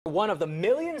One of the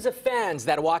millions of fans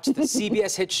that watch the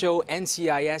CBS hit show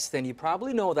NCIS, then you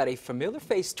probably know that a familiar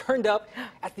face turned up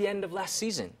at the end of last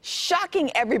season.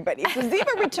 Shocking everybody. So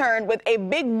Ziva returned with a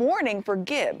big warning for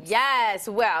Gibbs. Yes,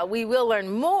 well, we will learn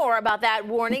more about that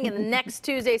warning in the next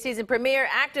Tuesday season premiere.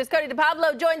 Actress Cote de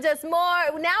Pablo joins us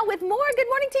now with more. Good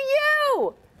morning to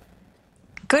you.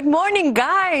 Good morning,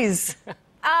 guys.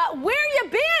 Where you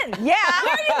been? Yeah.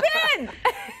 Where you been?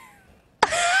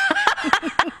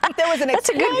 There was an That's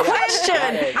a good question.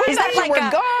 Is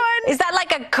that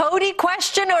like a Cody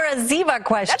question or a Ziva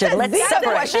question? Let's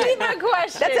separate. That's a Ziva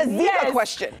question. That's a Ziva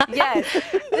question. Yes.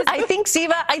 I think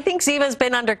Ziva's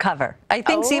been undercover.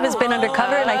 Ziva's been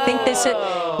undercover, and I think this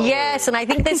is and I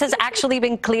think this has actually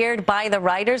been cleared by the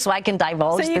writers, so I can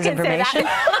divulge this information.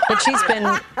 But she's been.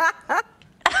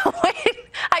 Wait,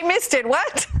 I missed it.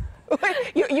 What?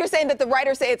 You're saying that the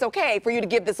writers say it's okay for you to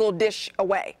give this little dish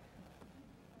away?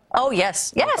 Oh,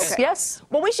 yes. Yes, okay. Yes.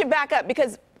 Well, we should back up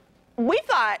because we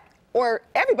thought, or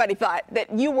everybody thought, that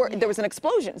there was an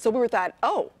explosion. So we thought,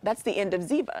 oh, that's the end of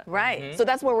Ziva. Right. Mm-hmm. So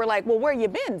that's where we're like, well, where you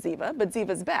been, Ziva? But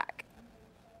Ziva's back.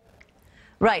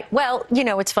 Right. Well, you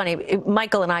know, it's funny.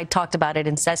 Michael and I talked about it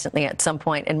incessantly at some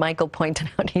point, and Michael pointed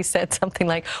out, he said something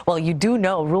like, well, you do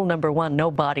know rule number 1,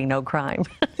 no body, no crime.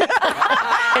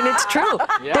 And it's true.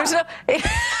 Yeah. There's no,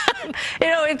 you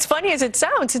know, it's funny as it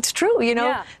sounds, it's true. You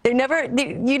know, you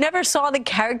never saw the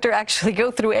character actually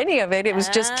go through any of it. It was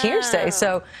just hearsay.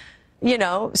 So, you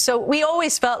know, so we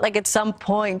always felt like at some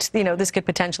point, you know, this could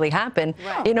potentially happen.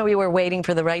 Right. You know, we were waiting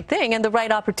for the right thing, and the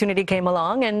right opportunity came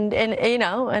along, and you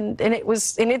know, and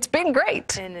it's been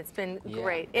great. And it's been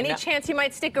great. Any chance you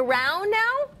might stick around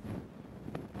now?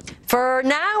 For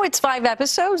now, it's 5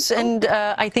 episodes, and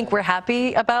I think we're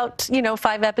happy about, you know,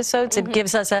 5 episodes. It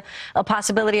gives us a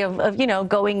possibility of, you know,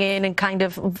 going in and kind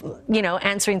of, you know,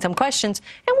 answering some questions,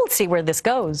 and we'll see where this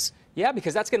goes. Yeah,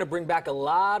 because that's going to bring back a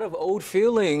lot of old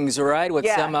feelings, right, with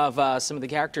some of the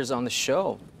characters on the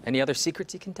show. Any other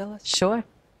secrets you can tell us? Sure.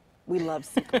 We love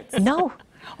secrets. No.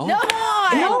 Oh. Come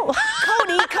on! No.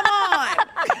 Cody, come on!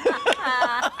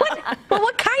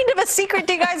 What kind of a secret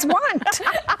do you guys want?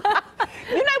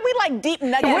 You know, we like deep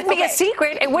nuggets. It wouldn't be a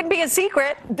secret. It wouldn't be a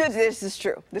secret. This is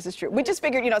true. This is true. We just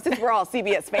figured, you know, since we're all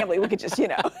CBS family, we could just, you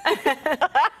know.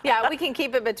 Yeah, we can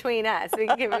keep it between us. We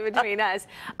can keep it between us.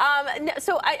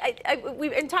 So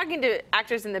we've been talking to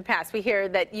actors in the past. We hear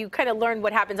that you kind of learned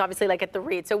what happens, obviously, like at the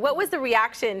read. So what was the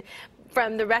reaction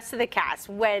from the rest of the cast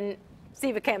when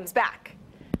Ziva comes back?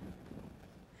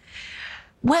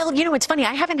 Well, you know, it's funny.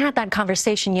 I haven't had that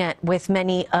conversation yet with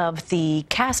many of the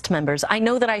cast members. I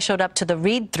know that I showed up to the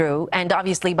read-through, and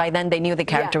obviously by then they knew the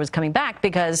character was coming back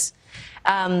because,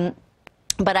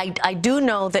 but I do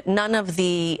know that none of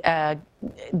the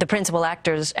principal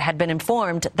actors had been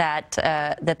informed that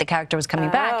that the character was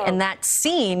coming back, and that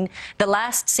scene, the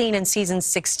last scene in season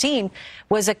 16,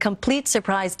 was a complete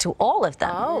surprise to all of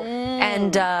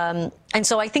them. And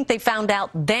so I think they found out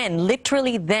then,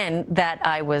 literally then, that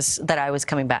I was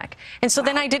coming back. And so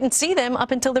then I didn't see them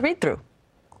up until the read-through.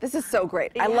 This is so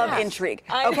great. I love intrigue.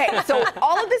 Okay, so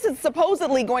all of this is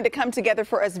supposedly going to come together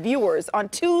for us viewers on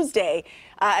Tuesday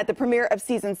at the premiere of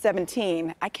season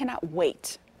 17. I cannot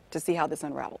wait to see how this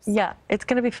unravels. Yeah, it's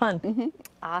going to be fun.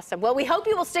 Awesome. Well, we hope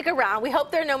you will stick around. We hope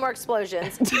there are no more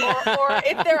explosions, or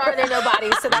if there are no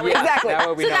bodies. So that way,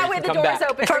 that way the doors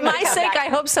open. For my sake, I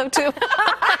hope so too.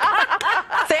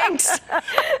 Thanks.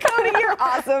 Cody, you're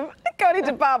awesome. Cote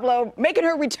de Pablo making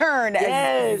her return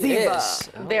as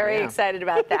Ziva. Very excited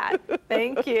about that.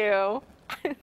 Thank you.